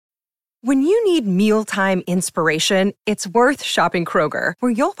When you need mealtime inspiration, it's worth shopping Kroger,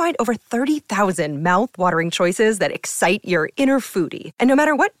 where you'll find over 30,000 mouth-watering choices that excite your inner foodie. And no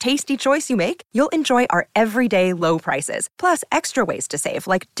matter what tasty choice you make, you'll enjoy our everyday low prices, plus extra ways to save,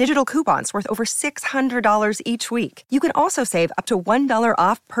 like digital coupons worth over $600 each week. You can also save up to $1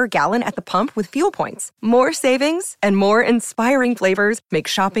 off per gallon at the pump with fuel points. More savings and more inspiring flavors make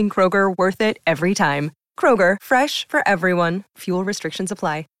shopping Kroger worth it every time. Kroger, fresh for everyone. Fuel restrictions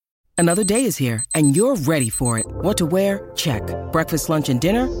apply. Another day is here, and you're ready for it. What to wear? Check. Breakfast, lunch, and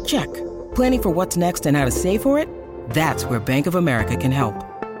dinner? Check. Planning for what's next and how to save for it? That's where Bank of America can help.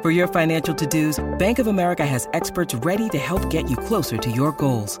 For your financial to-dos, Bank of America has experts ready to help get you closer to your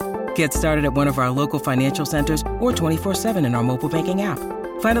goals. Get started at one of our local financial centers or 24/7 in our mobile banking app.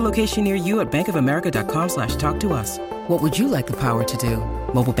 Find a location near you at bankofamerica.com/talktous. What would you like the power to do?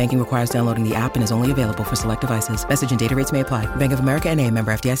 Mobile banking requires downloading the app and is only available for select devices. Message and data rates may apply. Bank of America N.A.,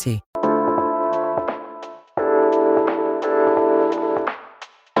 member FDIC.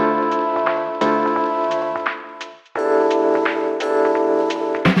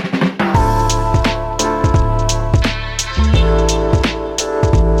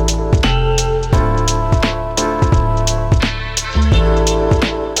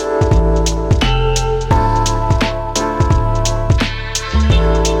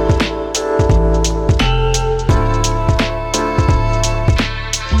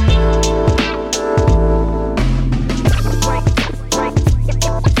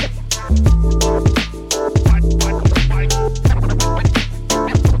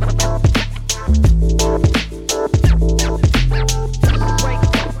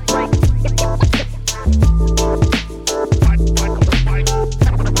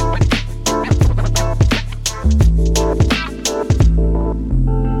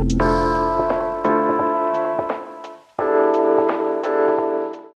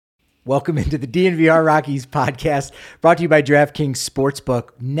 Welcome into the DNVR Rockies podcast, brought to you by DraftKings Sportsbook.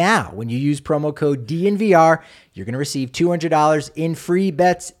 Now, when you use promo code DNVR, you're going to receive $200 in free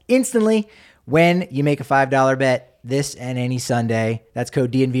bets instantly when you make a $5 bet this and any Sunday. That's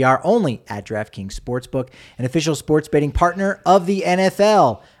code DNVR only at DraftKings Sportsbook, an official sports betting partner of the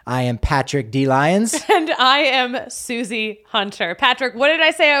NFL. I am Patrick D. Lyons. And I am Susie Hunter. Patrick, what did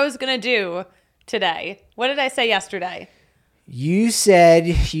I say I was going to do today? What did I say yesterday? You said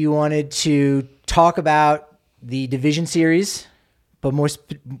you wanted to talk about the division series, but more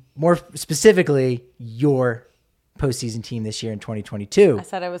specifically, your postseason team this year in 2022. I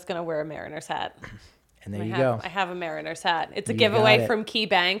said I was going to wear a Mariners hat. And there you go. I have a Mariners hat. It's a giveaway from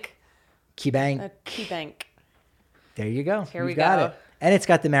KeyBank. KeyBank. There you go. Here we got go. It. And it's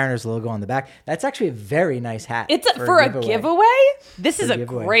got the Mariners logo on the back. That's actually a very nice hat. It's for a giveaway? This is a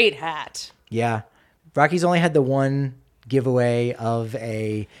great hat. Yeah. Rockies only had the one giveaway of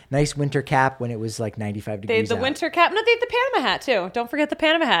a nice winter cap when it was like 95 degrees The out. winter cap. No, they had the Panama hat too. Don't forget the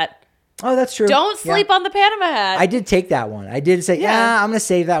Panama hat. Oh, that's true. Don't sleep on the Panama hat. I did take that one. I did say, I'm going to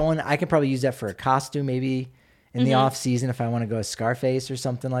save that one. I can probably use that for a costume maybe in the off season if I want to go as Scarface or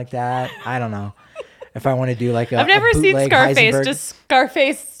something like that. I don't know. If I want to do like a I've never seen Scarface. Heisenberg. Does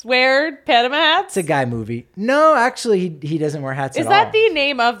Scarface wear Panama hats? It's a guy movie. No, actually, he doesn't wear hats at all. Is that the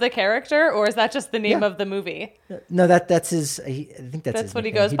name of the character, or is that just the name of the movie? No, that's his. I think that's his what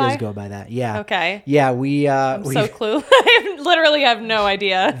he nickname. goes by? He does go by that. Yeah. Okay. Yeah, we. I'm so clueless. I literally have no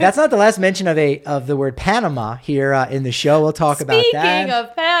idea. That's not the last mention of the word Panama here in the show. We'll talk about that. Speaking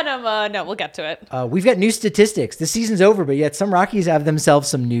of Panama, no, we'll get to it. We've got new statistics. The season's over, but yet some Rockies have themselves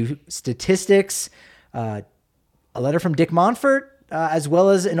some new statistics. A letter from Dick Monfort, as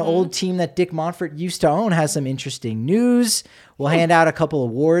well as an old team that Dick Monfort used to own, has some interesting news. We'll hand out a couple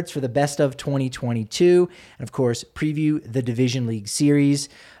awards for the best of 2022, and of course, preview the Division League Series.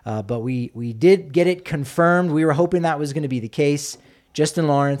 But we did get it confirmed. We were hoping that was going to be the case. Justin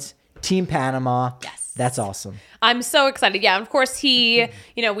Lawrence, Team Panama. Yes. That's awesome. I'm so excited. Yeah, of course we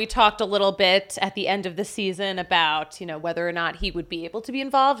talked a little bit at the end of the season about, whether or not he would be able to be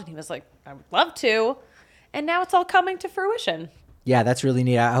involved. And he was like, I would love to. And now it's all coming to fruition. Yeah, that's really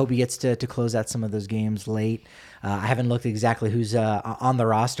neat. I hope he gets to close out some of those games late. I haven't looked exactly who's on the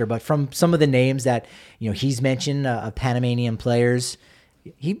roster, but from some of the names that he's mentioned, Panamanian players,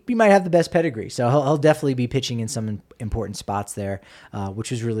 he might have the best pedigree. So he'll definitely be pitching in some important spots there,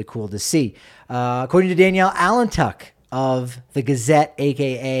 which was really cool to see. According to Danielle Allentuck of the Gazette,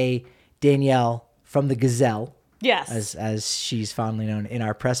 a.k.a. Danielle from the Gazelle, yes, as she's fondly known in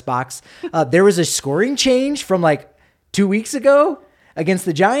our press box, there was a scoring change from like 2 weeks ago against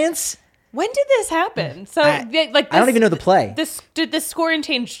the Giants. When did this happen? So, I don't even know the play. Did this scoring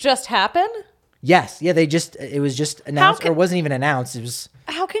change just happen? Yes. Yeah, it was just announced, or it wasn't even announced. It was.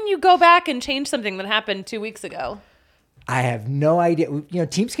 How can you go back and change something that happened 2 weeks ago? I have no idea.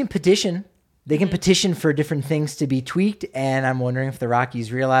 Teams can petition. They can petition for different things to be tweaked, and I'm wondering if the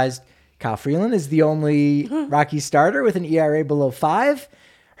Rockies realized Kyle Freeland is the only Rockies starter with an ERA below 5.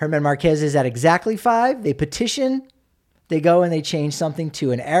 Herman Marquez is at exactly 5. They petition. They go and they change something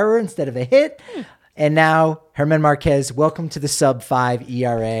to an error instead of a hit. And now Herman Marquez, welcome to the sub 5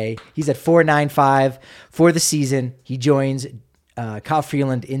 ERA. He's at 4.95 for the season. He joins Kyle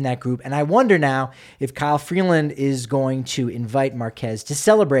Freeland in that group. And I wonder now if Kyle Freeland is going to invite Marquez to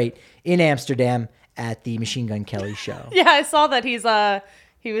celebrate in Amsterdam at the Machine Gun Kelly show. Yeah, I saw that he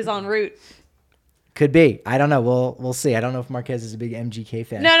was en route. Could be. I don't know. We'll see. I don't know if Marquez is a big MGK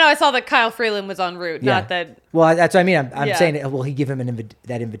fan. No, I saw that Kyle Freeland was en route. Yeah. Not that. Well, that's what I mean. I'm saying, will he give him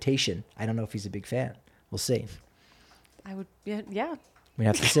that invitation? I don't know if he's a big fan. We'll see. I would. Yeah. We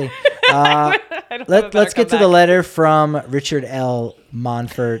have to see. Let's get to the letter from Richard L.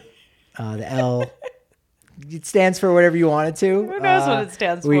 Monfort. The L. It stands for whatever you want it to. Who knows what it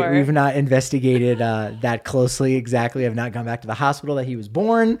stands for? We've not investigated that closely exactly. I've not gone back to the hospital that he was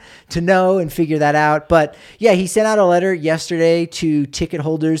born to know and figure that out. But yeah, he sent out a letter yesterday to ticket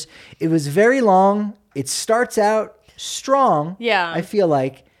holders. It was very long. It starts out strong. Yeah. I feel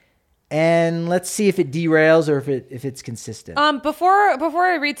like. And let's see if it derails or if it's consistent. Before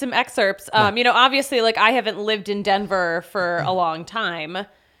I read some excerpts, obviously, like, I haven't lived in Denver for a long time.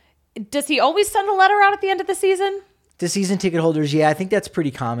 Does he always send a letter out at the end of the season? The season ticket holders, yeah, I think that's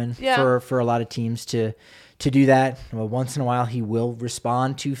pretty common for a lot of teams to do that. Well, once in a while, he will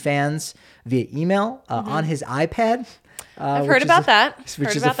respond to fans via email on his iPad. I've heard about that.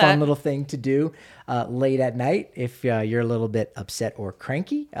 Which is a fun little thing to do late at night if you're a little bit upset or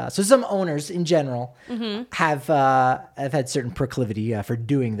cranky. So some owners in general have had certain proclivity for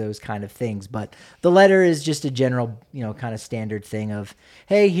doing those kind of things. But the letter is just a general, kind of standard thing of,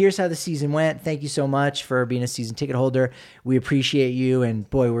 hey, here's how the season went. Thank you so much for being a season ticket holder. We appreciate you. And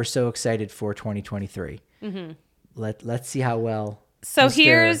boy, we're so excited for 2023. Let's see how well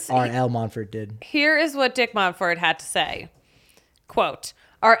Mr. R.L. Monfort did. Here is what Dick Monfort had to say. Quote,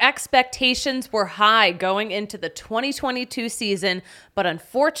 "Our expectations were high going into the 2022 season, but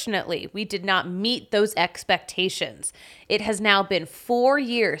unfortunately, we did not meet those expectations. It has now been 4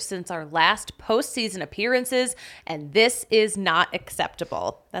 years since our last postseason appearances, and this is not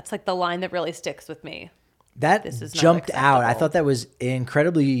acceptable." That's like the line that really sticks with me. That jumped out. I thought that was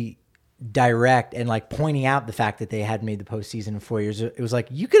incredibly direct and like pointing out the fact that they hadn't made the postseason in 4 years. It was like,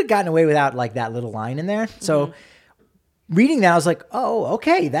 you could have gotten away without like that little line in there. So reading that, I was like, oh,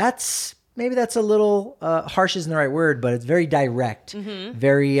 okay, maybe that's a little harsh isn't the right word, but it's very direct,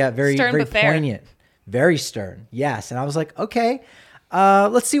 very stern, very poignant, very stern. Yes. And I was like, okay,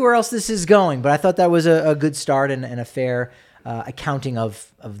 let's see where else this is going. But I thought that was a good start and a fair accounting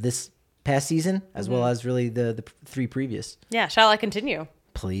of this past season, as well as really the 3 previous. Yeah. Shall I continue?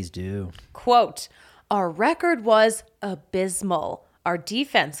 Please do. Quote, "Our record was abysmal. Our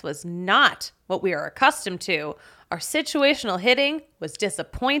defense was not what we are accustomed to. Our situational hitting was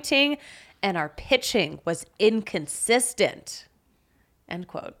disappointing, and our pitching was inconsistent." End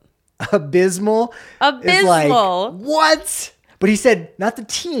quote. Abysmal? Is like, what? But he said, not the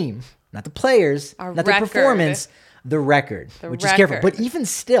team, not the players, not the performance, the record, which is careful. But even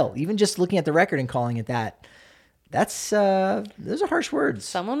still, even just looking at the record and calling it that, those are harsh words.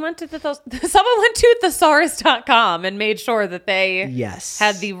 Someone went to thesaurus.com and made sure that they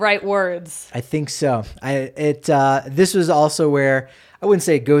had the right words. I think so. This was also where I wouldn't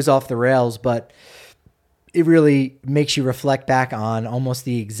say it goes off the rails, but it really makes you reflect back on almost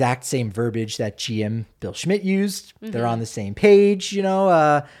the exact same verbiage that GM Bill Schmidt used. They're on the same page,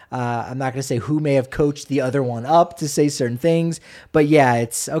 I'm not going to say who may have coached the other one up to say certain things, but yeah,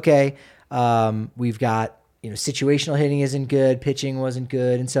 it's okay. We've got, situational hitting isn't good, pitching wasn't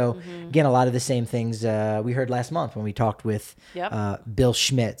good. And so, again, a lot of the same things we heard last month when we talked with Bill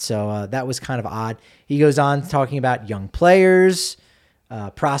Schmidt. So that was kind of odd. He goes on talking about young players,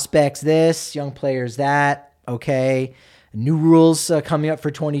 prospects this, young players that. Okay. New rules coming up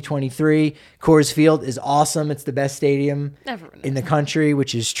for 2023. Coors Field is awesome. It's the best stadium in the country,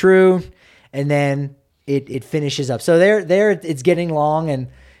 which is true. And then it finishes up. So there it's getting long and,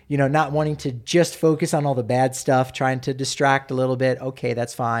 not wanting to just focus on all the bad stuff, trying to distract a little bit. Okay,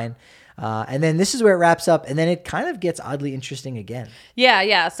 that's fine. And then this is where it wraps up. And then it kind of gets oddly interesting again.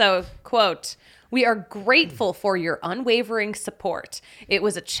 Yeah. So, quote, "We are grateful for your unwavering support. It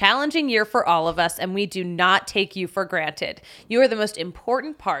was a challenging year for all of us, and we do not take you for granted. You are the most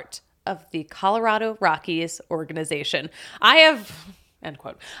important part of the Colorado Rockies organization." I have End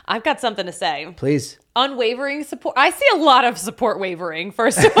quote. I've got something to say. Please. Unwavering support. I see a lot of support wavering,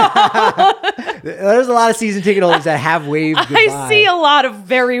 first of all. There's a lot of season ticket holders that have waved goodbye. I see a lot of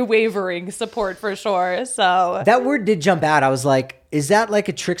very wavering support for sure. So that word did jump out. I was like, is that like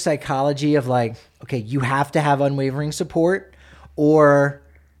a trick psychology of like, okay, you have to have unwavering support, or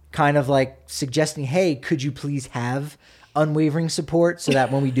kind of like suggesting, hey, could you please have unwavering support so that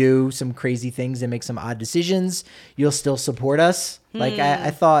when we do some crazy things and make some odd decisions, you'll still support us? Like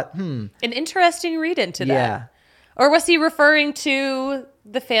I thought, an interesting read into that. Yeah. Or was he referring to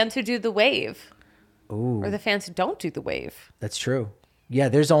the fans who do the wave? Ooh, Or the fans who don't do the wave? that's true. Yeah,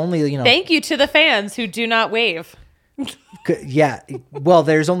 there's only, Thank you to the fans who do not wave. yeah. Well,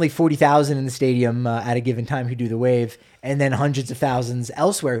 there's only 40,000 in the stadium at a given time who do the wave, and then hundreds of thousands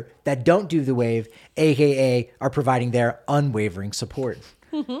elsewhere that don't do the wave, aka are providing their unwavering support.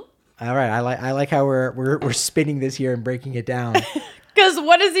 All right, I like how we're spinning this here and breaking it down. Because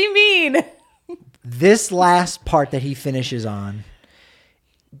what does he mean? This last part that he finishes on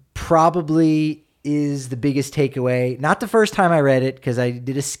probably is the biggest takeaway. Not the first time I read it, because I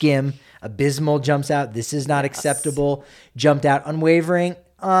did a skim. Abysmal jumps out. This is not acceptable. Jumped out. Unwavering,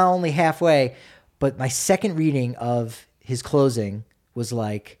 only halfway. But my second reading of his closing was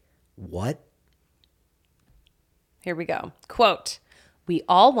like, what? Here we go. Quote, "We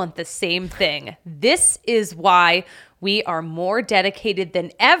all want the same thing. This is why we are more dedicated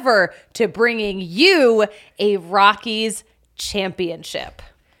than ever to bringing you a Rockies championship."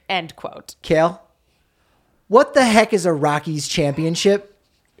 End quote. Kale, what the heck is a Rockies championship?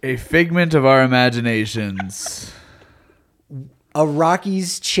 A figment of our imaginations. A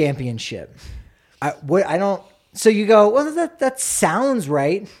Rockies championship. So you go, well, that sounds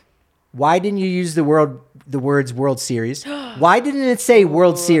right. Why didn't you use the words World Series? Why didn't it say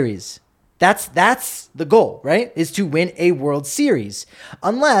World Series? That's the goal, right? Is to win a World Series.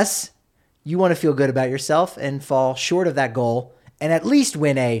 Unless you want to feel good about yourself and fall short of that goal and at least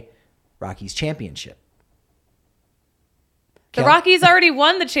win a Rockies championship. The Rockies already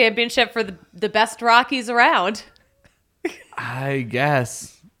won the championship for the best Rockies around. I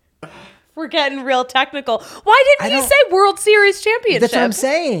guess. We're getting real technical. Why didn't you say World Series championship? That's what I'm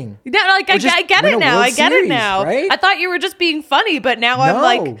saying. No, like I get it now. I get it now. Right? I thought you were just being funny, but now I'm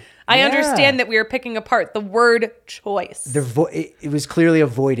like, I understand that we are picking apart the word choice. It was clearly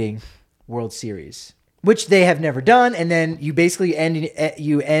avoiding World Series, which they have never done. And then you basically end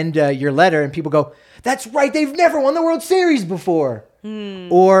your letter and people go, that's right, they've never won the World Series before.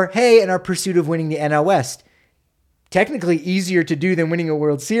 Or, hey, in our pursuit of winning the NL West, technically easier to do than winning a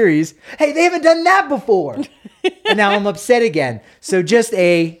World Series. Hey, they haven't done that before. And now I'm upset again. So just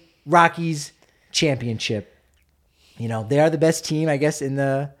a Rockies championship. You know, they are the best team, I guess, in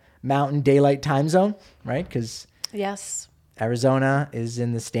the Mountain Daylight time zone, right? Because yes, Arizona is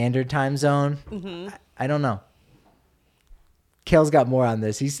in the Standard time zone. I don't know. Kale's got more on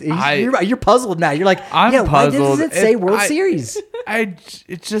this. You're puzzled now. You're like, I'm puzzled. Why does it say World Series?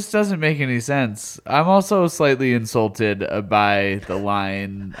 It just doesn't make any sense. I'm also slightly insulted by the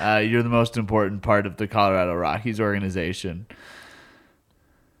line, you're the most important part of the Colorado Rockies organization.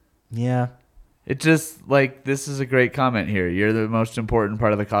 Yeah. It just, like, this is a great comment here. You're the most important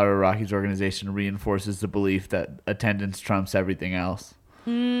part of the Colorado Rockies organization reinforces the belief that attendance trumps everything else.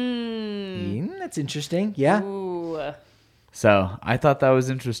 That's interesting. Yeah. Ooh. So I thought that was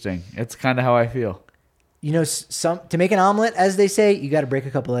interesting. It's kind of how I feel. You know, to make an omelet, as they say, you got to break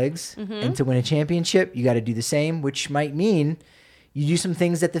a couple eggs. And to win a championship, you got to do the same, which might mean you do some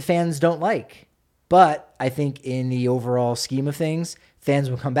things that the fans don't like. But I think in the overall scheme of things, fans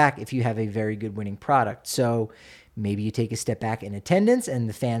will come back if you have a very good winning product. So maybe you take a step back in attendance and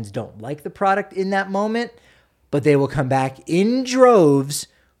the fans don't like the product in that moment, but they will come back in droves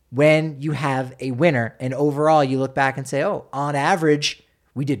when you have a winner. And overall, you look back and say, oh, on average,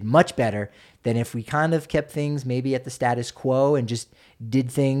 we did much better than if we kind of kept things maybe at the status quo and just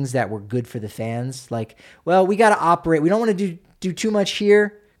did things that were good for the fans. Like, well, we got to operate. We don't want to do too much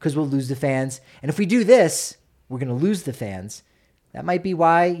here because we'll lose the fans. And if we do this, we're going to lose the fans. That might be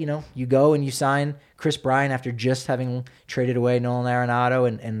why, you go and you sign Chris Bryant after just having traded away Nolan Arenado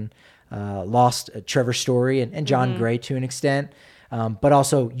and lost Trevor Story and John Gray to an extent. But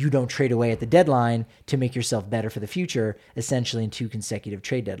also, you don't trade away at the deadline to make yourself better for the future, essentially in 2 consecutive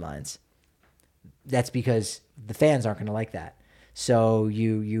trade deadlines. That's because the fans aren't going to like that. So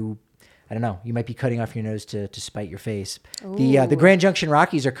I don't know, you might be cutting off your nose to spite your face. The Grand Junction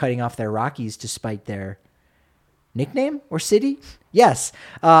Rockies are cutting off their Rockies to spite their nickname or city? Yes.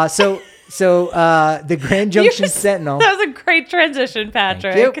 So So the Grand Junction Sentinel. That was a great transition,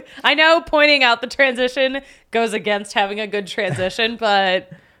 Patrick. Thank you. I know pointing out the transition goes against having a good transition,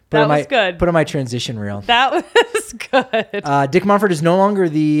 but that was good. Put on my transition reel. That was good. Dick Monfort is no longer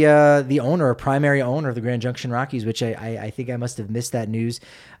the owner or primary owner of the Grand Junction Rockies, which I think I must have missed that news.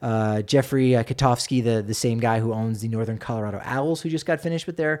 Jeffrey Katofsky, the same guy who owns the Northern Colorado Owls, who just got finished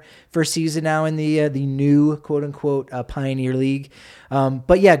with their first season now in the new quote unquote Pioneer League.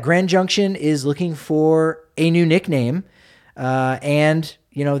 But yeah, Grand Junction is looking for a new nickname, and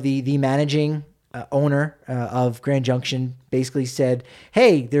the managing owner of Grand Junction basically said,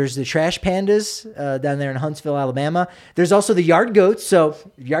 hey, there's the Trash Pandas down there in Huntsville, Alabama. There's also the Yard Goats. So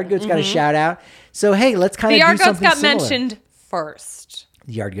Yard Goats got a shout out. So, hey, let's kind of do something The Yard Goats got similar. mentioned first.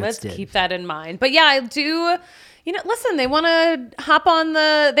 The Yard Goats Let's did. keep that in mind. But yeah, I do, listen, they want to hop on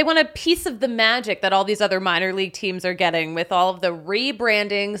they want a piece of the magic that all these other minor league teams are getting with all of the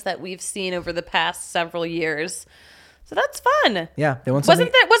rebrandings that we've seen over the past several years. So that's fun. Yeah, they want something.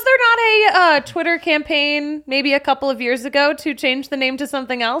 Was there not a Twitter campaign maybe a couple of years ago to change the name to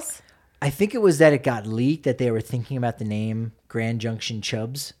something else? I think it was that it got leaked that they were thinking about the name Grand Junction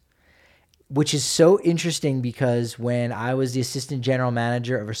Chubs, which is so interesting because when I was the assistant general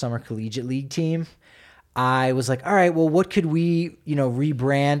manager of a summer collegiate league team, I was like, all right, well, what could we,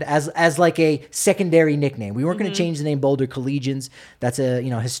 rebrand as like a secondary nickname? We weren't going to change the name Boulder Collegians. That's a,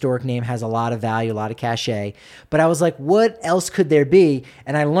 historic name, has a lot of value, a lot of cachet. But I was like, what else could there be?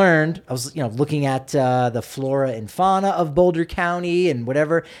 And I learned, I was, looking at the flora and fauna of Boulder County and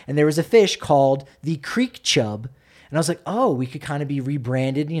whatever. And there was a fish called the creek chub. And I was like, oh, we could kind of be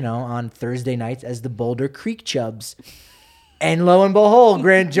rebranded, on Thursday nights as the Boulder Creek Chubs. And lo and behold,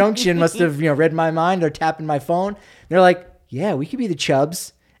 Grand Junction must have, read my mind or tapping my phone. They're like, yeah, we could be the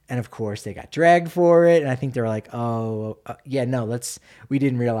Chubs. And of course, they got dragged for it. And I think they were like, oh, we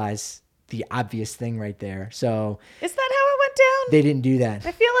didn't realize the obvious thing right there. So is that how it went down? They didn't do that.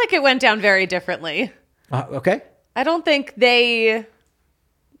 I feel like it went down very differently. Okay. I don't think I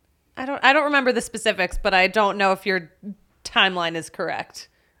don't remember the specifics, but I don't know if your timeline is correct.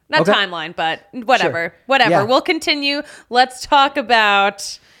 Not Okay. timeline, but whatever. Sure. Whatever. Yeah. We'll continue. Let's talk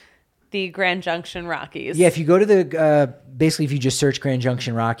about the Grand Junction Rockies. Yeah, if you go to the basically if you just search Grand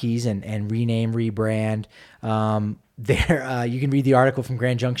Junction Rockies and rebrand, there you can read the article from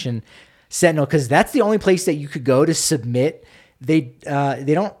Grand Junction Sentinel because that's the only place that you could go to submit. They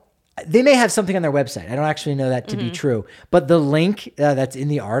may have something on their website. I don't actually know that to be true, but the link that's in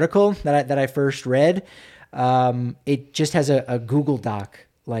the article that I first read, it just has a Google Doc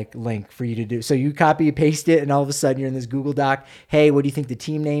link for you to do. So you copy and paste it and all of a sudden you're in this Google Doc. Hey, what do you think the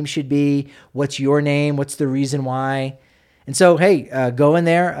team name should be? What's your name? What's the reason why? And so, hey, go in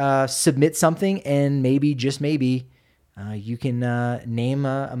there, submit something, and maybe, just maybe, you can name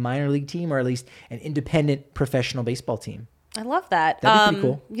a minor league team or at least an independent professional baseball team. I love that. That'd be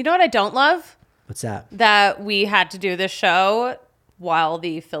pretty cool. You know what I don't love? What's that? That we had to do this show while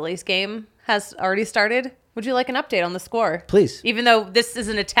the Phillies game has already started. Would you like an update on the score? Please. Even though this is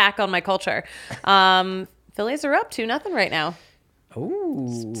an attack on my culture. Phillies are up 2-0 right now.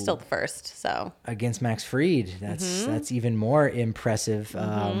 Ooh. Still the first, so. Against Max Fried. That's even more impressive,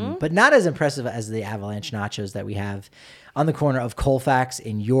 but not as impressive as the Avalanche nachos that we have on the corner of Colfax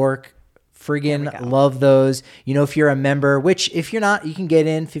in York. Friggin' love those. If you're a member, which if you're not, you can get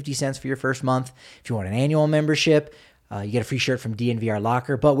in 50 cents for your first month. If you want an annual membership, you get a free shirt from DNVR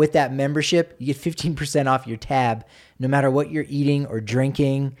Locker. But with that membership, you get 15% off your tab, no matter what you're eating or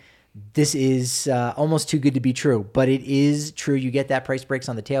drinking. This is almost too good to be true, but it is true. You get that price breaks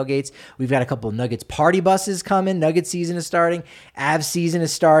on the tailgates. We've got a couple of Nuggets party buses coming. Nugget season is starting. Avs season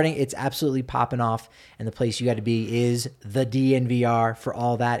is starting. It's absolutely popping off, and the place you got to be is the DNVR for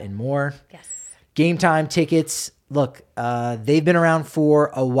all that and more. Yes. Game time tickets. Look, they've been around for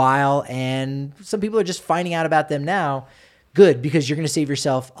a while, and some people are just finding out about them now. Good, because you're going to save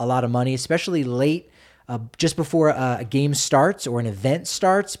yourself a lot of money, especially late. Just before a game starts or an event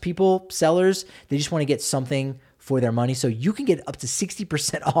starts, sellers, they just want to get something for their money. So you can get up to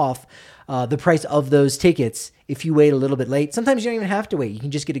 60% off the price of those tickets if you wait a little bit late. Sometimes you don't even have to wait. You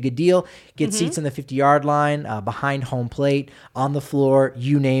can just get a good deal, get seats on the 50-yard line, behind home plate, on the floor,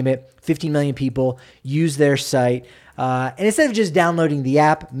 you name it. 15 million people use their site. And instead of just downloading the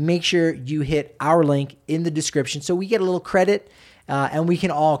app, make sure you hit our link in the description so we get a little credit. And we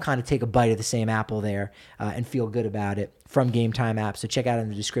can all kind of take a bite of the same apple there and feel good about it from Game Time app. So check out in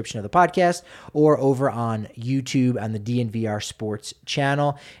the description of the podcast or over on YouTube on the DNVR Sports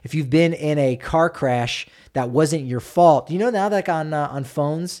channel. If you've been in a car crash that wasn't your fault, now that on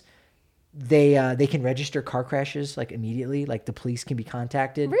phones, they can register car crashes like immediately. Like the police can be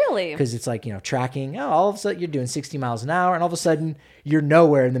contacted. Really? Because it's like, tracking. Oh, all of a sudden you're doing 60 miles an hour, and all of a sudden you're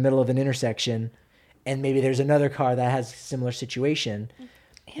nowhere in the middle of an intersection, and maybe there's another car that has a similar situation.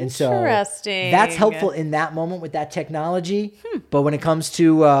 And so Interesting. that's helpful in that moment with that technology. But when it comes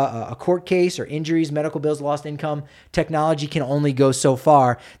to a court case or injuries, medical bills, lost income, technology can only go so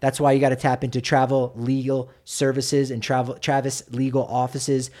far. That's why you got to tap into Travel Legal Services and Travis Legal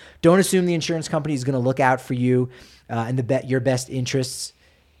Offices. Don't assume the insurance company is going to look out for you and your best interests.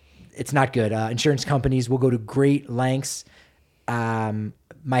 It's not good. Insurance companies will go to great lengths.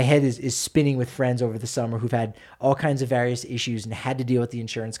 My head is spinning with friends over the summer who've had all kinds of various issues and had to deal with the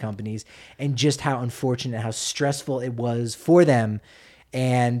insurance companies, and just how unfortunate, how stressful it was for them.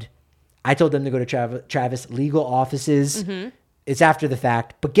 And I told them to go to Travis Legal Offices. It's after the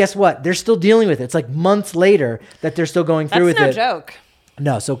fact, but guess what? They're still dealing with it. It's like months later that they're still going through with it. That's no joke.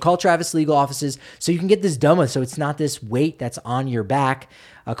 No, so call Travis Legal Offices so you can get this done with, so it's not this weight that's on your back.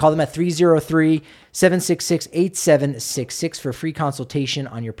 Call them at 303-766-8766 for a free consultation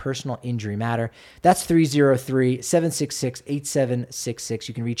on your personal injury matter. That's 303-766-8766.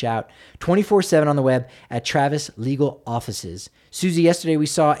 You can reach out 24/7 on the web at Travis Legal Offices. Susie, yesterday we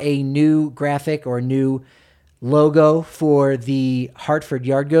saw a new graphic or a new logo for the Hartford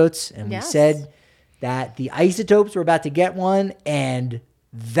Yard Goats, and we said that the Isotopes were about to get one, and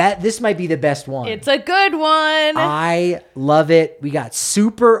that this might be the best one. It's a good one. I love it. We got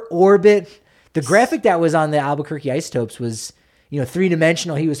Super Orbit. The graphic that was on the Albuquerque Isotopes was,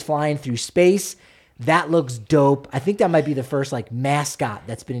 three-dimensional. He was flying through space. That looks dope. I think that might be the first mascot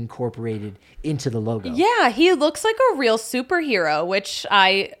that's been incorporated into the logo. Yeah, he looks like a real superhero, which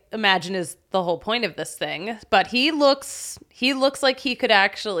I imagine is the whole point of this thing. But he looks like he could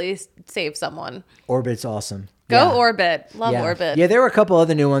actually save someone. Orbit's awesome. Go Orbit. Love yeah. Orbit. Yeah, there were a couple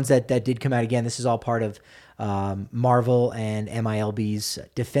other new ones that did come out. Again, this is all part of Marvel and MILB's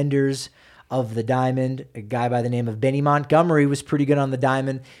Defenders of the Diamond. A guy by the name of Benny Montgomery was pretty good on the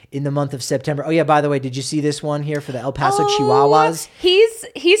Diamond in the month of September. Oh yeah, by the way, did you see this one here for the El Paso Chihuahuas?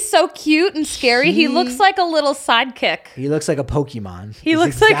 He's so cute and scary. He looks like a little sidekick. He looks like a Pokemon. He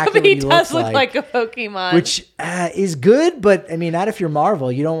does look like a Pokemon. Which is good, but I mean, not if you're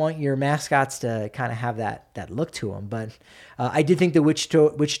Marvel. You don't want your mascots to kind of have that look to them. But I did think the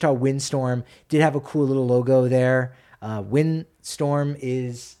Wichita Windstorm did have a cool little logo there. Windstorm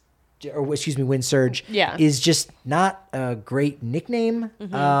Windsurge is just not a great nickname,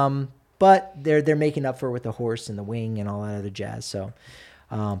 but they're making up for it with the horse and the wing and all that other jazz. So,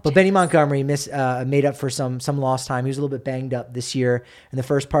 but Benny Montgomery made up for some lost time. He was a little bit banged up this year in the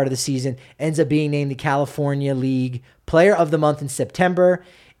first part of the season. Ends up being named the California League Player of the Month in September.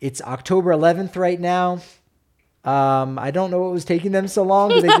 It's October 11th right now. I don't know what was taking them so long.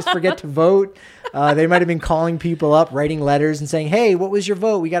 Did they just forget to vote? They might have been calling people up, writing letters and saying, hey, what was your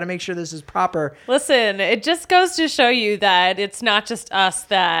vote? We got to make sure this is proper. Listen, it just goes to show you that it's not just us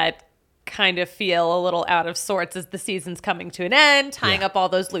that kind of feel a little out of sorts as the season's coming to an end, tying up all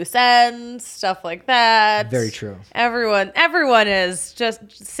those loose ends, stuff like that. Very true. Everyone is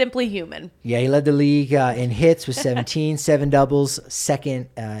just simply human. Yeah, he led the league in hits with 17, 7 doubles, second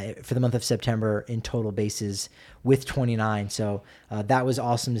for the month of September in total bases with 29. So that was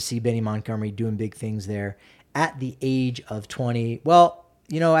awesome to see Benny Montgomery doing big things there at the age of 20. Well,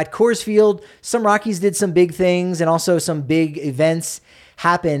 at Coors Field, some Rockies did some big things, and also some big events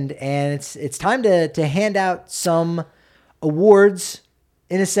happened, and it's time to hand out some awards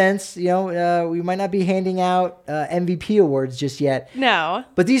in a sense. We might not be handing out MVP awards just yet. No.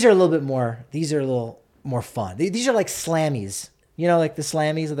 But these are a little more fun. These are like Slammies. Like the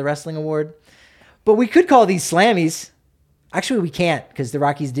Slammies of the wrestling award. But we could call these Slammies. Actually, we can't, because the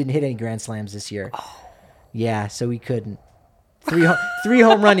Rockies didn't hit any grand slams this year. Oh. Yeah, so we couldn't. Three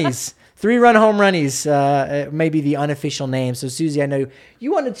home runnies. 3-run home runnies, maybe the unofficial name. So, Susie, I know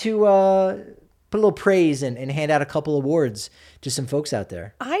you wanted to put a little praise and hand out a couple awards to some folks out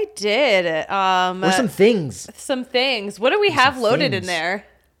there. I did. Or some things. Some things. What do we have loaded in there?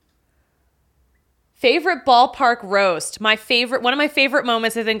 Favorite ballpark roast. One of my favorite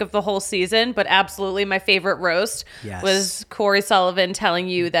moments, I think, of the whole season, but absolutely my favorite roast was Corey Sullivan telling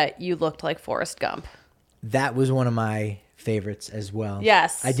you that you looked like Forrest Gump. That was one of my favorites as well.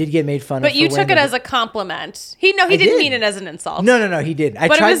 Yes. I did get made fun of. But you took it as a compliment. He didn't mean it as an insult. No, he didn't.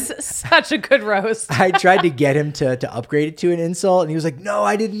 But it was such a good roast. I tried to get him to upgrade it to an insult, and he was like, no,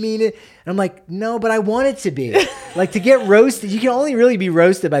 I didn't mean it. And I'm like, no, but I want it to be. Like, to get roasted, you can only really be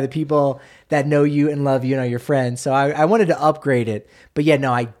roasted by the people that know you and love you and are your friends. So I wanted to upgrade it. But yeah,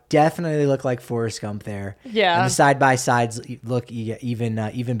 no, I definitely look like Forrest Gump there. Yeah. And the side-by-sides look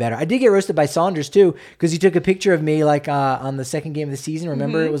even better. I did get roasted by Saunders, too, because he took a picture of me, like, on the second game of the season.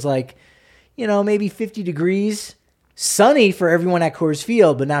 Remember, it was like, maybe 50 degrees. Sunny for everyone at Coors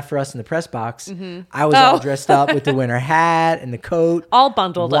Field, but not for us in the press box. I was all dressed up with the winter hat and the coat. All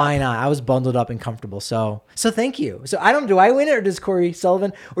bundled up. Why not? I was bundled up and comfortable. So thank you. So do I win it or does Corey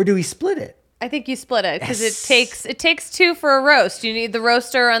Sullivan, or do we split it? I think you split it because Yes. it takes two for a roast. You need the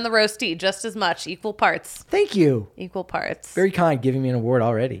roaster and the roastee just as much, equal parts. Thank you. Equal parts. Very kind, giving me an award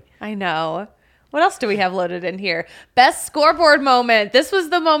already. I know. What else do we have loaded in here? Best scoreboard moment. This was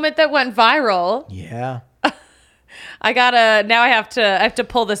the moment that went viral. Yeah. I have to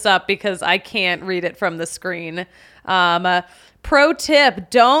pull this up because I can't read it from the screen. Pro tip,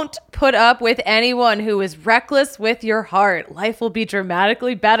 don't put up with anyone who is reckless with your heart. Life will be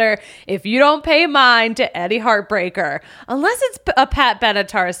dramatically better if you don't pay mind to any heartbreaker. Unless it's a Pat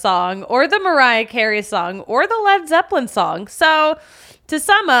Benatar song or the Mariah Carey song or the Led Zeppelin song. So to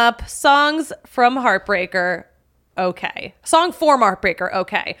sum up, songs from Heartbreaker, okay. Song for Heartbreaker,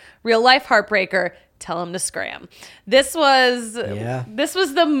 okay. Real life Heartbreaker, tell him to scram. This was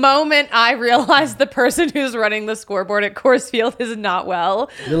the moment I realized the person who's running the scoreboard at Coors Field is not well.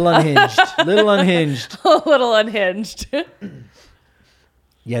 Little unhinged. A little unhinged.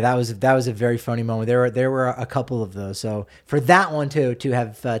 Yeah, that was a very funny moment. There were a couple of those. So for that one to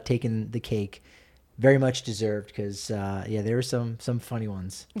have taken the cake, very much deserved, because there were some funny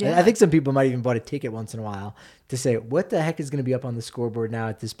ones. Yeah. I think some people might even bought a ticket once in a while to say, what the heck is going to be up on the scoreboard now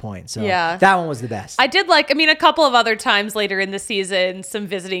at this point? So that one was the best. I did a couple of other times later in the season, some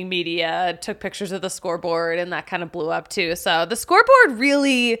visiting media took pictures of the scoreboard and that kind of blew up too. So the scoreboard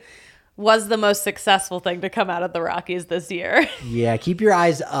really was the most successful thing to come out of the Rockies this year. Yeah, keep your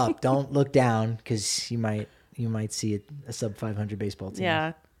eyes up. Don't look down, because you might see a sub 500 baseball team.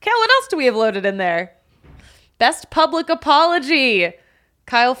 Yeah. Cal, what else do we have loaded in there? Best public apology.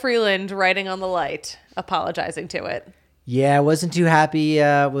 Kyle Freeland writing on the light, apologizing to it. Yeah, wasn't too happy.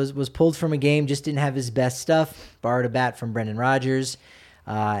 Was pulled from a game, just didn't have his best stuff. Borrowed a bat from Brendan Rodgers,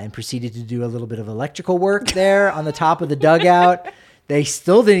 and proceeded to do a little bit of electrical work there on the top of the dugout. They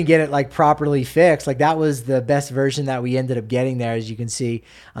still didn't get it properly fixed. that was the best version that we ended up getting there, as you can see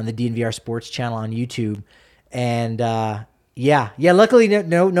on the DNVR Sports channel on YouTube. And yeah. Luckily,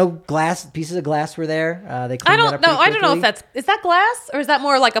 no glass pieces of glass were there. They cleaned that up pretty quickly. I don't know if is that glass or is that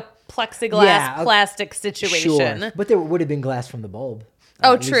more like a plexiglass plastic situation? Sure, but there would have been glass from the bulb.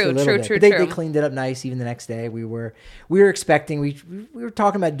 Oh, at least a true. But they cleaned it up nice. Even the next day, we were expecting. We were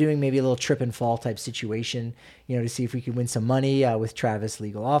talking about doing maybe a little trip and fall type situation, to see if we could win some money with Travis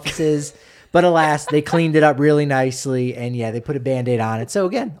Legal Offices. But alas, they cleaned it up really nicely, and they put a Band-Aid on it. So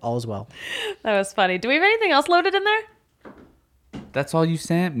again, all is well. That was funny. Do we have anything else loaded in there? That's all you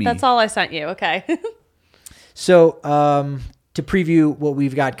sent me. That's all I sent you. Okay. So to preview what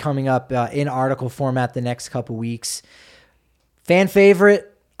we've got coming up in article format the next couple weeks, fan favorite,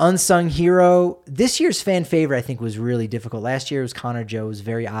 unsung hero. This year's fan favorite, I think, was really difficult. Last year was Connor Joe. It was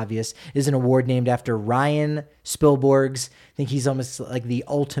very obvious. It is an award named after Ryan Spilborghs. I think he's almost like the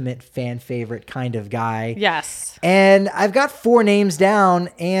ultimate fan favorite kind of guy. Yes. And I've got 4 names down,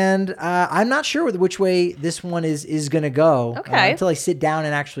 and I'm not sure which way this one is going to go. Okay. Until I sit down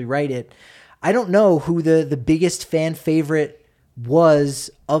and actually write it. I don't know who the biggest fan favorite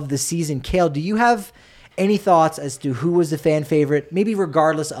was of the season. Cale, do you have any thoughts as to who was the fan favorite, maybe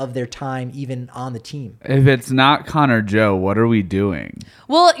regardless of their time even on the team? If it's not Connor Joe, what are we doing?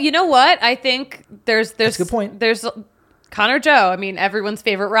 Well, you know what? I think there's That's a good point. There's Connor Joe. I mean, everyone's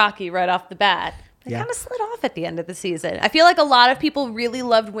favorite Rocky right off the bat. They kind of slid off at the end of the season. I feel like a lot of people really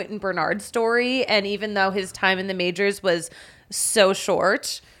loved Wynton Bernard's story, and even though his time in the majors was so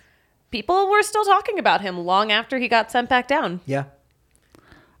short, people were still talking about him long after he got sent back down. Yeah.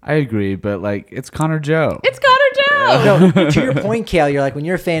 I agree, but it's Connor Joe. It's Connor Joe. No, to your point, Cale, you're when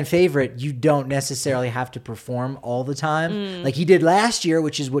you're a fan favorite, you don't necessarily have to perform all the time. Like he did last year,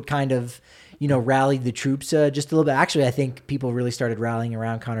 which is what kind of, rallied the troops just a little bit. Actually, I think people really started rallying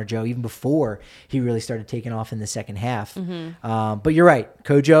around Connor Joe even before he really started taking off in the second half. But you're right.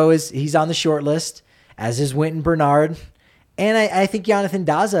 Kojo he's on the short list, as is Wynton Bernard. And I think Jonathan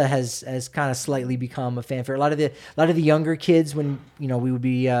Daza has kind of slightly become a fan favorite. A lot of the younger kids, when we would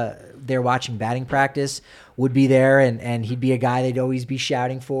be there watching batting practice, would be there, and he'd be a guy they'd always be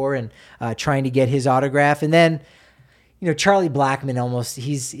shouting for and trying to get his autograph. And then, Charlie Blackmon almost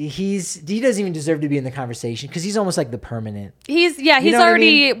he doesn't even deserve to be in the conversation because he's almost like the permanent. He's know what I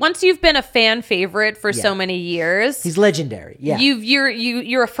already mean? once you've been a fan favorite for so many years. He's legendary. Yeah.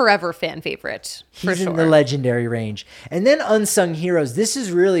 You're a forever fan favorite for He's sure. in the legendary range. And then unsung heroes. This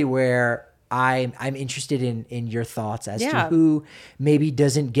is really where I'm interested in your thoughts as to who maybe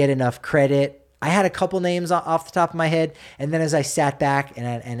doesn't get enough credit. I had a couple names off the top of my head, and then as I sat back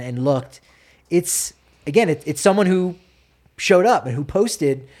and looked, it's someone who showed up and who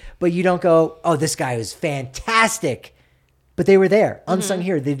posted, but you don't go, oh, this guy was fantastic. But they were there, unsung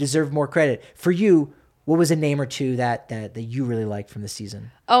hero. They deserve more credit. For you, what was a name or two that you really liked from the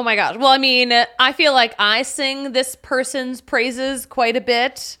season? Oh my gosh. Well, I mean, I feel like I sing this person's praises quite a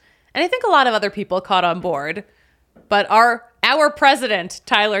bit, and I think a lot of other people caught on board. But our president,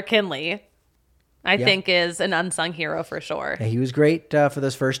 Tyler Kinley, I think is an unsung hero for sure. Yeah, he was great for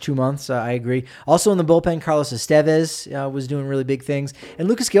those first 2 months. I agree. Also in the bullpen, Carlos Estevez was doing really big things. And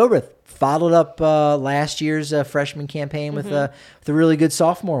Lucas Gilbreth followed up last year's freshman campaign with a really good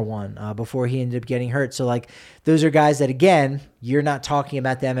sophomore one before he ended up getting hurt. So, those are guys that, again, you're not talking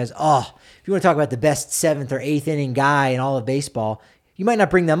about them as, if you want to talk about the best 7th or 8th inning guy in all of baseball, you might not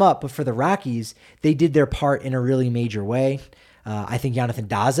bring them up. But for the Rockies, they did their part in a really major way. I think Jonathan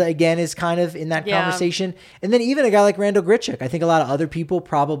Daza, again, is kind of in that conversation. And then even a guy like Randall Grichuk. I think a lot of other people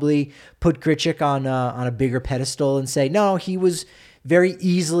probably put Grichuk on a bigger pedestal and say, no, he was very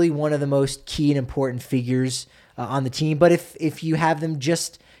easily one of the most key and important figures on the team. But if you have them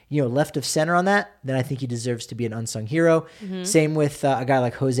just left of center on that, then I think he deserves to be an unsung hero. Same with a guy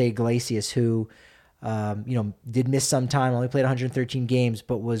like Jose Iglesias, who did miss some time, only played 113 games,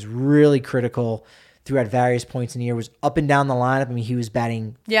 but was really critical throughout various points in the year, was up and down the lineup. I mean, he was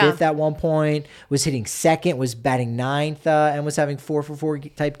batting 5th at one point, was hitting 2nd, was batting 9th, and was having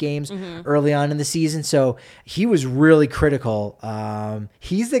 4-for-4 type games early on in the season. So he was really critical.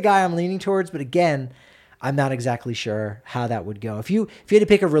 He's the guy I'm leaning towards, but again, I'm not exactly sure how that would go. If you had to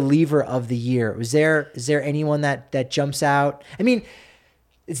pick a reliever of the year, is there anyone that jumps out? I mean,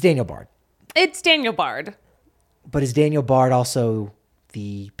 it's Daniel Bard. It's Daniel Bard. But is Daniel Bard also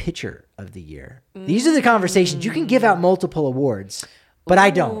the pitcher of the year? These are the conversations. You can give out multiple awards, but I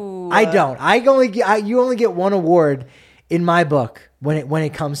don't. You only get one award in my book when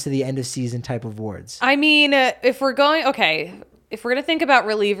it comes to the end of season type of awards. I mean, if we're going to think about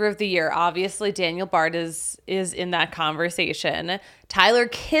reliever of the year, obviously Daniel Bard is in that conversation. Tyler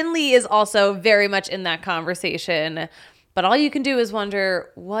Kinley is also very much in that conversation. But all you can do is wonder,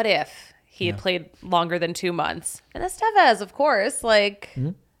 what if he had played longer than 2 months? And Estevez, of course,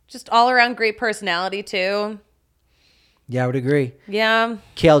 just all around great personality too. Yeah, I would agree. Yeah.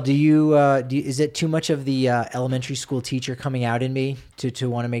 Kale, is it too much of the elementary school teacher coming out in me to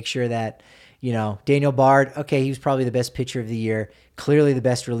want to make sure that, Daniel Bard, okay, he was probably the best pitcher of the year, clearly the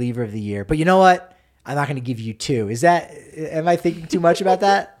best reliever of the year, but you know what? I'm not going to give you 2. Am I thinking too much about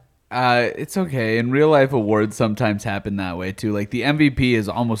that? It's okay. In real life, awards sometimes happen that way too. Like the MVP is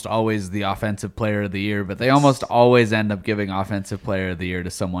almost always the offensive player of the year, but they almost always end up giving offensive player of the year to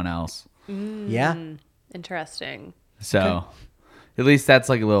someone else. Yeah. Interesting. So at least that's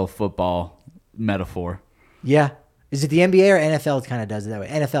like a little football metaphor. Yeah. Is it the NBA or NFL kind of does it that way?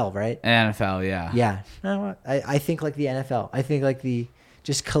 NFL, right? NFL, yeah. Yeah. No, I think like the NFL. I think like the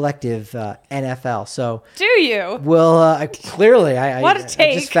just collective NFL. So do you? Well, clearly, what a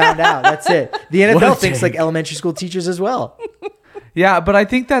take. I just found out. That's it. The NFL thinks like elementary school teachers as well. Yeah, but I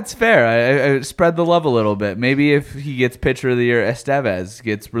think that's fair. I spread the love a little bit. Maybe if he gets pitcher of the year, Estevez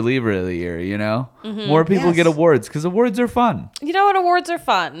gets reliever of the year, More people get awards because awards are fun. You know what? Awards are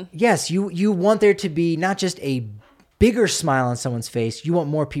fun. Yes, you want there to be not just a bigger smile on someone's face. You want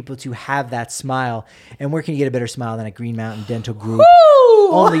more people to have that smile. And where can you get a better smile than at Green Mountain Dental Group?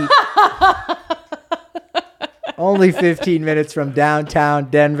 Only 15 minutes from downtown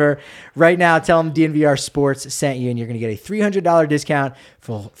Denver. Right now, tell them DNVR Sports sent you, and you're going to get a $300 discount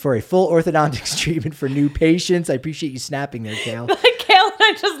for a full orthodontics treatment for new patients. I appreciate you snapping there, Kale. Kale and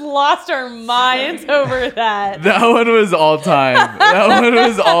I just lost our minds over that. That one was all time.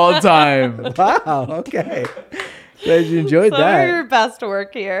 Wow, okay. Glad you enjoyed Some that. of your best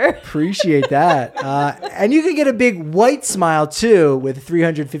work here. Appreciate that. And you can get a big white smile, too, with a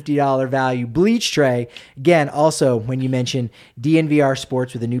 $350 value bleach tray. Again, also, when you mention DNVR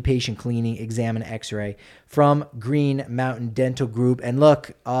Sports with a new patient cleaning, exam, and x-ray from Green Mountain Dental Group. And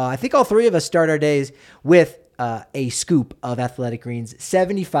look, I think all 3 of us start our days with a scoop of Athletic Greens.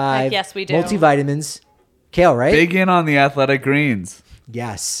 75 yes, we do. multivitamins. Kale, right? Big in on the Athletic Greens.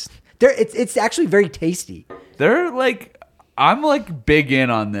 Yes. It's actually very tasty. They're like, I'm like big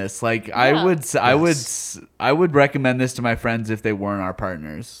in on this. Like I would recommend this to my friends if they weren't our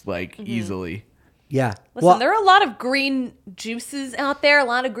partners, like easily. Yeah. Listen, there are a lot of green juices out there, a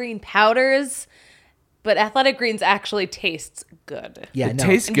lot of green powders, but Athletic Greens actually tastes good. Yeah, It no.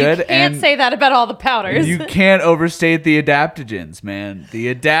 tastes And good, you can't and say that about all the powders. you can't overstate the adaptogens, man.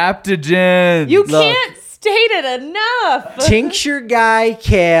 The adaptogens. You Look. can't state it enough. Tincture Guy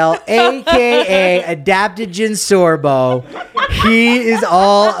Kale, aka Adaptogen Sorbo. He is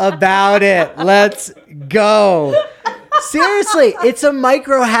all about it. Let's go. Seriously, it's a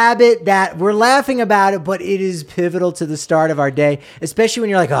micro habit that we're laughing about it, but it is pivotal to the start of our day, especially when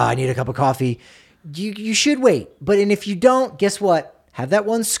you're like, oh, I need a cup of coffee. You should wait. And if you don't, guess what? Have that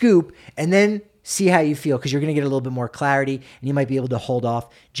one scoop and then see how you feel, because you're going to get a little bit more clarity and you might be able to hold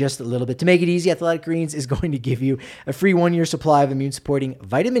off just a little bit. To make it easy, Athletic Greens is going to give you a free 1-year supply of immune-supporting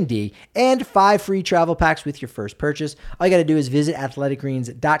vitamin D and 5 free travel packs with your first purchase. All you got to do is visit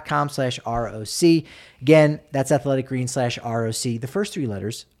athleticgreens.com/ROC. Again, that's athleticgreens/ROC, the first 3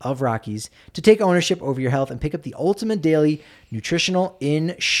 letters of Rockies, to take ownership over your health and pick up the ultimate daily nutritional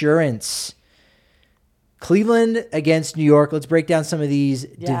insurance. Cleveland against New York. Let's break down some of these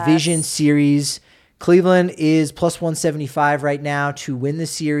division series. Cleveland is plus 175 right now to win the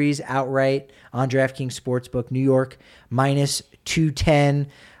series outright on DraftKings Sportsbook. New York minus 210.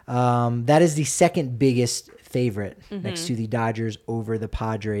 That is the second biggest favorite next to the Dodgers over the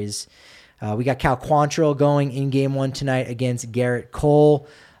Padres. We got Cal Quantrill going in game 1 tonight against Garrett Cole.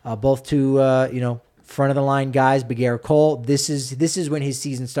 Both two, front of the line guys. But Garrett Cole, this is when his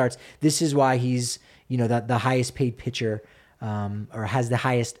season starts. This is why he's the highest paid pitcher, or has the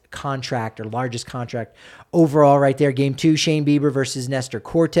highest contract or largest contract overall right there. Game 2, Shane Bieber versus Nestor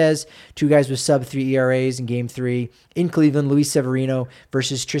Cortez. 2 guys with sub-3 ERAs in game 3. In Cleveland, Luis Severino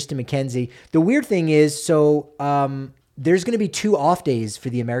versus Tristan McKenzie. The weird thing is, there's going to be 2 off days for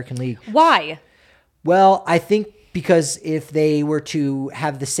the American League. Why? Well, I think because if they were to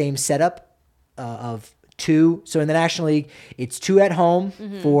have the same setup of 2, so in the National League, it's 2 at home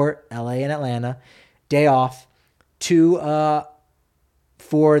for LA and Atlanta, day off, 2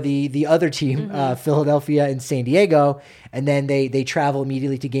 for the other team, Philadelphia and San Diego, and then they travel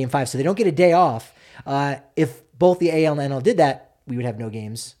immediately to game 5. So they don't get a day off. If both the AL and NL did that, we would have no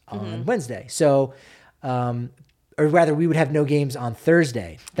games on Wednesday. So, or rather, we would have no games on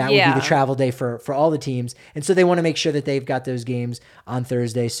Thursday. That would be the travel day for all the teams. And so they want to make sure that they've got those games on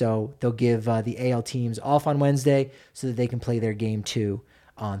Thursday. So they'll give the AL teams off on Wednesday so that they can play their game 2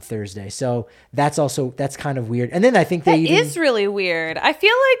 on Thursday. So that's kind of weird. And then I think That is really weird. I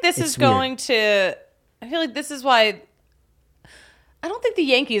feel like this is weird. I feel like this is why I don't think the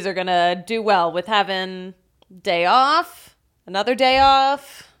Yankees are going to do well with having day off, another day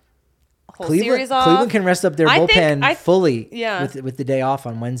off, a whole series off. Cleveland can rest up their bullpen fully Yeah. with the day off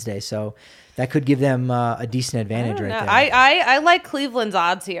on Wednesday. So that could give them a decent advantage right there. I like Cleveland's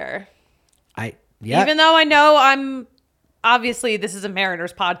odds here. Even Even though I know obviously this is a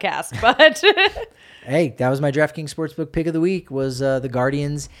Mariners podcast, but hey, that was my DraftKings Sportsbook pick of the week, was the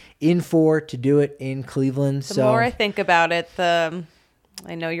Guardians in 4 to do it in Cleveland. the more I think about it,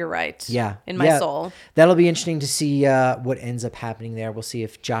 I know you're right. Yeah. In my soul. That'll be interesting to see what ends up happening there. We'll see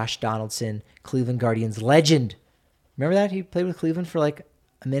if Josh Donaldson, Cleveland Guardians legend, remember that? He played with Cleveland for like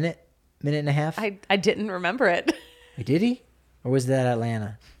a minute and a half. I didn't remember it. Did he? Or was that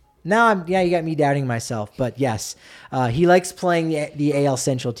Atlanta? No, you got me doubting myself. But yes, he likes playing the AL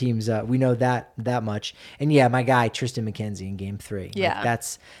Central teams. We know that much. And yeah, my guy, Tristan McKenzie in game 3. Yeah. Like,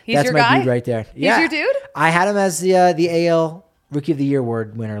 that's your my guy? dude right there. He's your dude? I had him as the AL Rookie of the Year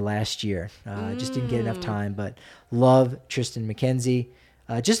award winner last year. Just didn't get enough time, but love Tristan McKenzie.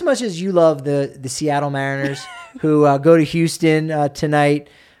 Just as much as you love the Seattle Mariners, who go to Houston tonight.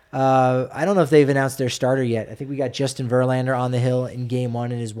 I don't know if they've announced their starter yet. I think we got Justin Verlander on the hill in game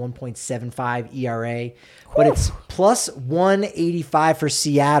 1 and his 1.75 ERA. But it's plus 185 for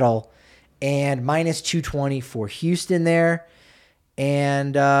Seattle and minus 220 for Houston there.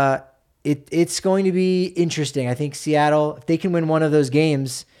 And it's going to be interesting. I think Seattle, if they can win one of those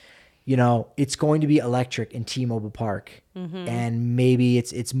games, it's going to be electric in T-Mobile Park. And maybe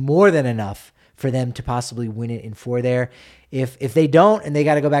it's more than enough for them to possibly win it in 4 there. If they don't and they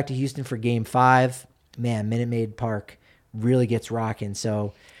got to go back to Houston for game 5, man, Minute Maid Park really gets rocking.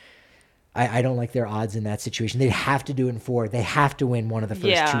 So I don't like their odds in that situation. They'd have to do it in 4. They have to win one of the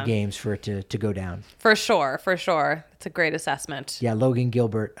first 2 games for it to go down. For sure. It's a great assessment. Yeah, Logan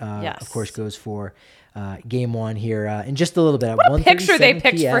Gilbert, Yes. of course, goes for game 1 here in just a little bit. What a picture they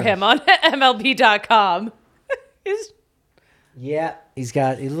picked for him on MLB.com. Yeah,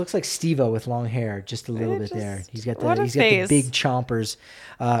 he looks like Steve-O with long hair, just a little bit there. He's got what a the big chompers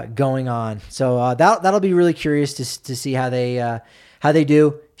going on. So that'll be really curious to see how they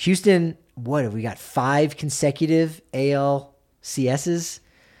do. Houston, what have we got? 5 consecutive ALCSs.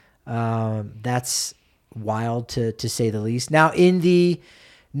 That's wild to say the least. Now in the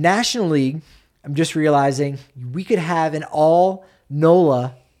National League, I'm just realizing we could have an all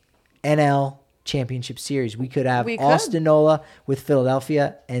NOLA NL Championship Series. We could have Austin Nola with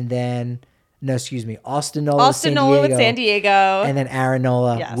Philadelphia, and then Austin Nola with San Diego, and then Aaron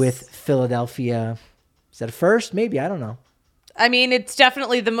Nola with Philadelphia. Is that a first? Maybe, I don't know. I mean, it's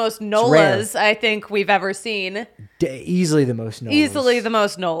definitely the most Nolas I think we've ever seen. Easily the most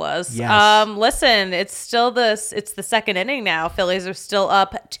Nolas. Yes. Listen, it's the second inning now. Phillies are still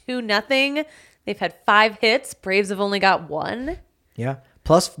up 2-0. They've had 5 hits. Braves have only got 1. Yeah.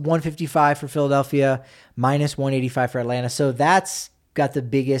 Plus 155 for Philadelphia, minus 185 for Atlanta. So that's got the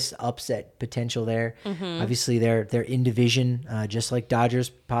biggest upset potential there. Mm-hmm. Obviously, they're in division, just like Dodgers,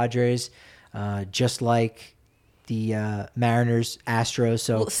 Padres, just like the Mariners,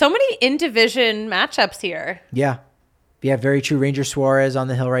 Astros. So many in division matchups here. Yeah, very true. Ranger Suarez on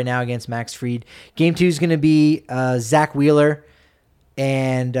the hill right now against Max Fried. Game 2 is going to be Zach Wheeler,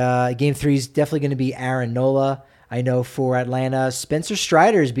 and Game 3 is definitely going to be Aaron Nola. I know for Atlanta, Spencer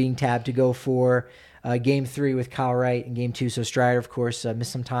Strider is being tabbed to go for Game 3 with Kyle Wright in Game 2. So Strider, of course,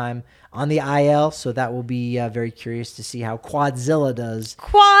 missed some time on the IL. So that will be very curious to see how Quadzilla does.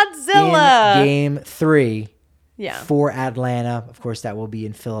 In Game 3 for Atlanta. Of course, that will be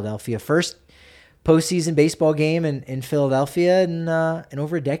in Philadelphia. First postseason baseball game in Philadelphia in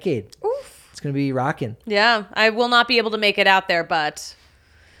over a decade. Oof. It's going to be rocking. Yeah, I will not be able to make it out there, but...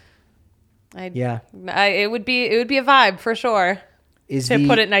 it would be a vibe for sure.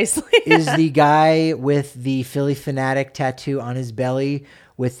 Put it nicely. Is the guy with the Philly Fanatic tattoo on his belly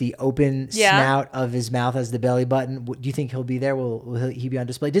with the open snout of his mouth as the belly button? Do you think he'll be there? Will he be on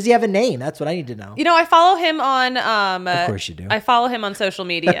display? Does he have a name? That's what I need to know. I follow him on. Of course you do. I follow him on social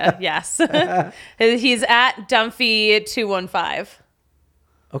media. Yes, he's at Dumphy215.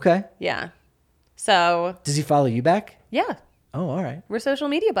 Okay. Yeah. So. Does he follow you back? Yeah. Oh, all right. We're social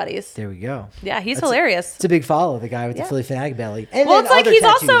media buddies. There we go. Yeah, he's hilarious. It's a big follow, the guy with the Philly Fanatic belly. And well, it's like he's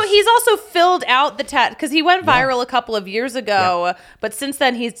also filled out the tat because he went viral a couple of years ago, but since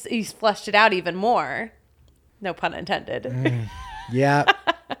then he's fleshed it out even more. No pun intended. Yeah.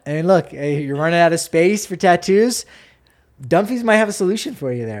 And look, you're running out of space for tattoos. Dumphy's might have a solution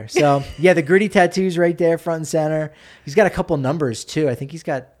for you there. So the gritty tattoos right there, front and center. He's got a couple numbers too. I think he's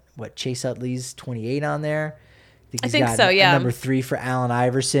got Chase Utley's 28 on there. I think so, yeah. Number 3 for Allen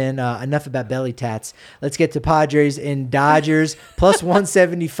Iverson. Enough about belly tats. Let's get to Padres and Dodgers. Plus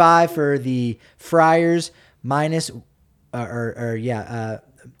 175 for the Friars. Minus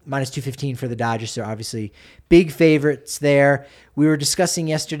 215 for the Dodgers. So obviously big favorites there. We were discussing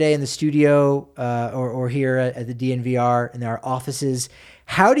yesterday in the studio or here at the DNVR in our offices.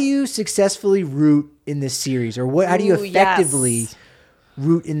 How do you successfully root in this series? Or how do you effectively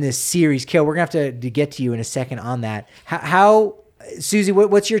root in this series? Kale, we're going to have to get to you in a second on that. How Susie,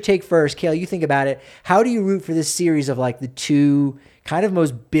 what's your take first? Kale, you think about it. How do you root for this series of the two kind of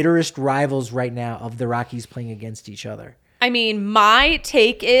most bitterest rivals right now of the Rockies playing against each other? I mean, my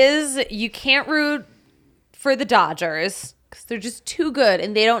take is you can't root for the Dodgers because they're just too good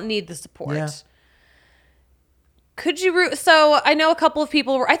and they don't need the support. Yeah. Could you root? So I know a couple of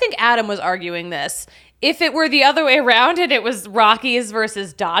people I think Adam was arguing this. If it were the other way around and it was Rockies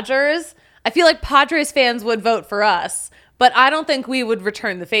versus Dodgers, I feel like Padres fans would vote for us, but I don't think we would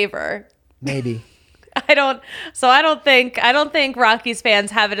return the favor. Maybe. I don't think Rockies fans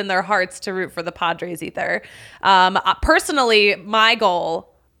have it in their hearts to root for the Padres either. Personally, my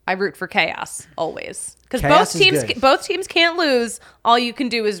goal, I root for chaos always. Because both teams can't lose. All you can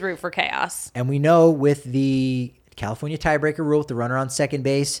do is root for chaos. And we know with the California tiebreaker rule with the runner on second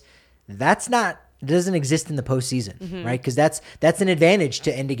base, it doesn't exist in the postseason, right? Because that's an advantage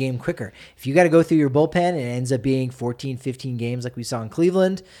to end a game quicker. If you got to go through your bullpen and it ends up being 14, 15 games like we saw in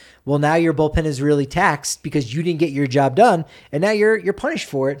Cleveland, well, now your bullpen is really taxed because you didn't get your job done, and now you're punished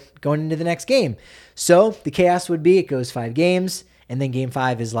for it going into the next game. So the chaos would be it goes 5 games, and then game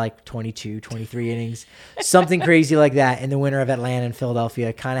 5 is 22, 23 innings, something crazy like that, and the winner of Atlanta and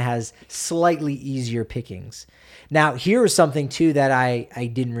Philadelphia kind of has slightly easier pickings. Now, here is something, too, that I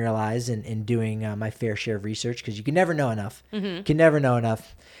didn't realize in doing my fair share of research, because you can never know enough. You can never know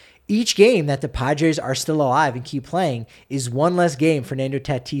enough. Each game that the Padres are still alive and keep playing is one less game Fernando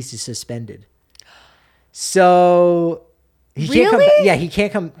Tatis is suspended. So he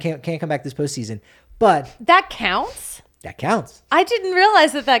can't come back this postseason. But that counts? That counts. I didn't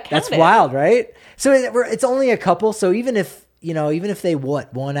realize that counted. That's wild, right? So it's only a couple. So even if they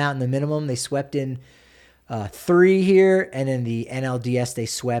won out in the minimum, they swept in 3 here, and in the NLDS they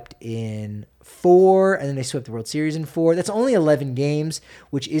swept in 4, and then they swept the World Series in 4. That's only 11 games,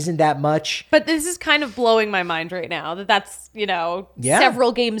 which isn't that much. But this is kind of blowing my mind right now that's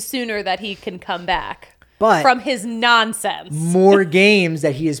several games sooner that he can come back. But from his nonsense. More games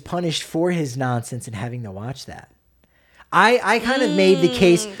that he is punished for his nonsense and having to watch that. I kind of made the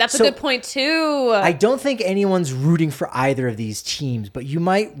case. That's a good point, too. I don't think anyone's rooting for either of these teams, but you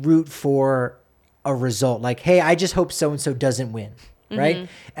might root for a result. Like, hey, I just hope so-and-so doesn't win, right?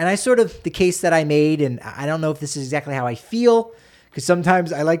 And I sort of, the case that I made, and I don't know if this is exactly how I feel, because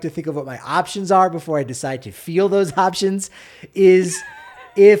sometimes I like to think of what my options are before I decide to feel those options, is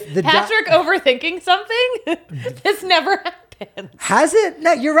if the... Patrick overthinking something? This never happens. Has it?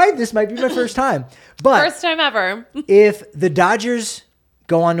 No, you're right. This might be my first time. But first time ever. If the Dodgers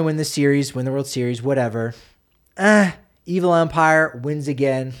go on to win the series, win the World Series, whatever, Evil Empire wins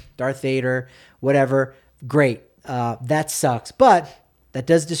again, Darth Vader, whatever, great. That sucks. But that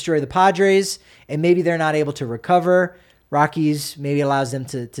does destroy the Padres, and maybe they're not able to recover. Rockies maybe allows them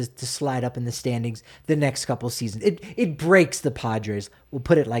to slide up in the standings the next couple seasons. It breaks the Padres. We'll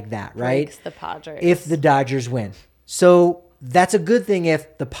put it like that, right? Breaks the Padres. If the Dodgers win. So that's a good thing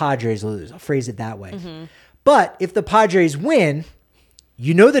if the Padres lose. I'll phrase it that way. But if the Padres win,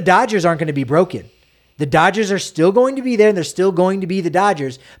 the Dodgers aren't going to be broken. The Dodgers are still going to be there, and they're still going to be the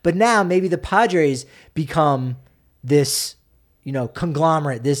Dodgers. But now maybe the Padres become this,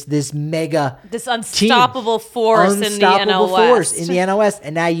 conglomerate, this mega, this unstoppable force in the NL West. In the NL West,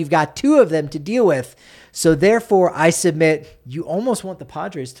 and now you've got 2 of them to deal with. So therefore, I submit you almost want the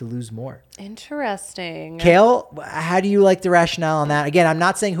Padres to lose more. Interesting. Kale, how do you like the rationale on that? Again, I'm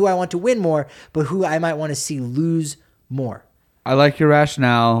not saying who I want to win more, but who I might want to see lose more. I like your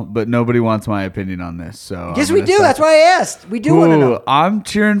rationale, but nobody wants my opinion on this. So yes, we do. That's why I asked. We do want to know. I'm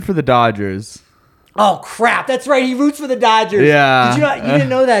cheering for the Dodgers. Oh crap! That's right. He roots for the Dodgers. Yeah. You didn't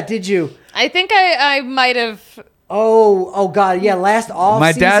know that, did you? I think I might have. Oh God, yeah. Last off,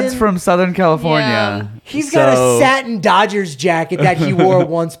 my dad's from Southern California. Yeah. He's got a satin Dodgers jacket that he wore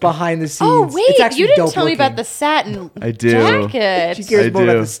once behind the scenes. Oh wait, it's actually you didn't dope tell me looking. about the satin I do. jacket. She cares more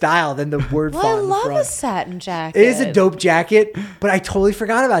about the style than the word Well, font I in the love front. a satin jacket. It is a dope jacket, but I totally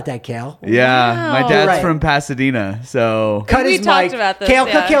forgot about that, Kale. Yeah, Wow. my dad's Right. from Pasadena, so Cut We his talked mic. about this, Kale,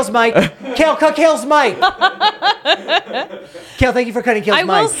 yeah. cut Kale's mic. Kale, cut Kale's mic. Kale, thank you for cutting Kale's I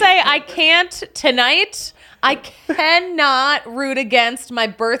mic. will say I can't tonight. I cannot root against my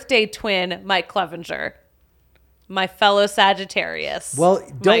birthday twin, Mike Clevenger, my fellow Sagittarius. Well,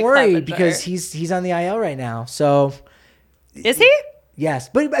 don't Mike worry Clevenger. because he's on the IL right now. So Is he? yes,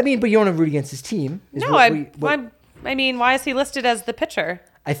 but you want to root against his team. is No, what I mean, why is he listed as the pitcher?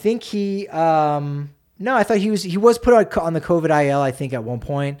 I think he. No, I thought he was put on the COVID IL. I think at one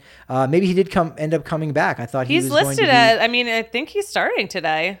point, maybe he did end up coming back. I thought He's he was listed going to as. I mean, I think he's starting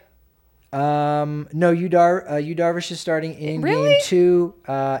today. No, Yu Darvish is starting in Really? game 2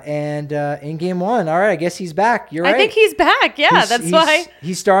 and in game 1. All right, I guess he's back. You're right. I think he's back. Yeah, that's why.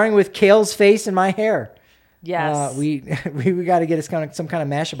 He's starring with Kale's face and my hair. Yes. We got to get some kind of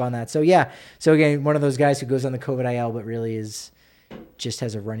mashup on that. So yeah. So again, one of those guys who goes on the COVID IL, but really just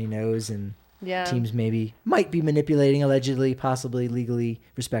has a runny nose, and Yeah. teams might be manipulating, allegedly, possibly, legally,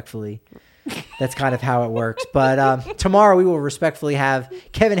 respectfully. That's kind of how it works. But tomorrow we will respectfully have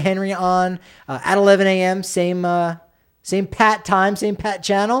Kevin Henry on at 11 a.m. Same Pat time, same Pat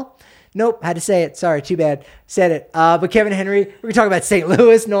channel. Nope, had to say it. Sorry, too bad. Said it. But Kevin Henry, we're going to talk about St.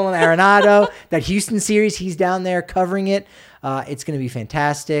 Louis, Nolan Arenado, that Houston series. He's down there covering it. It's going to be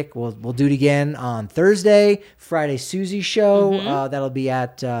fantastic. We'll do it again on Thursday, Friday Susie show. That'll be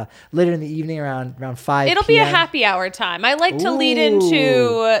at later in the evening around 5 It'll be a happy hour time. I like to lead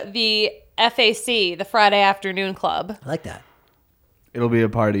into the FAC, the Friday Afternoon Club. I like that. it'll be a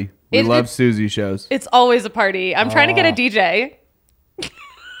party. We love Susie shows. It's always a party. I'm trying to get a DJ.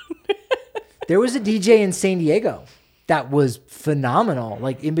 There was a DJ in San Diego that was phenomenal,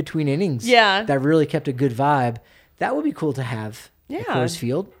 like in between innings. Yeah. That really kept a good vibe. That would be cool to have at Yeah. Coors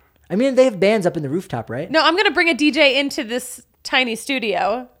Field. I mean, they have bands up in the rooftop, right? No, I'm going to bring a DJ into this tiny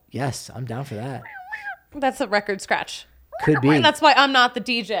studio. Yes, I'm down for that. That's a record scratch. Could be. And that's why I'm not the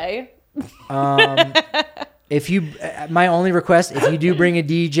DJ. If you, my only request, if you do bring a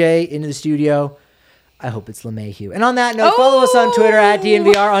DJ into the studio, I hope it's LeMahieu. And on that note, follow us on Twitter at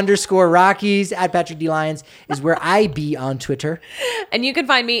DNVR_Rockies. At Patrick D. Lyons is where I be on Twitter. And you can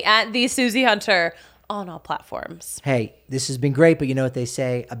find me at the Susie Hunter on all platforms. Hey, this has been great, but you know what they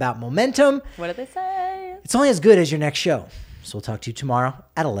say about momentum? What did they say? It's only as good as your next show. So we'll talk to you tomorrow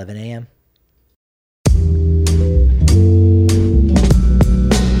at 11 a.m.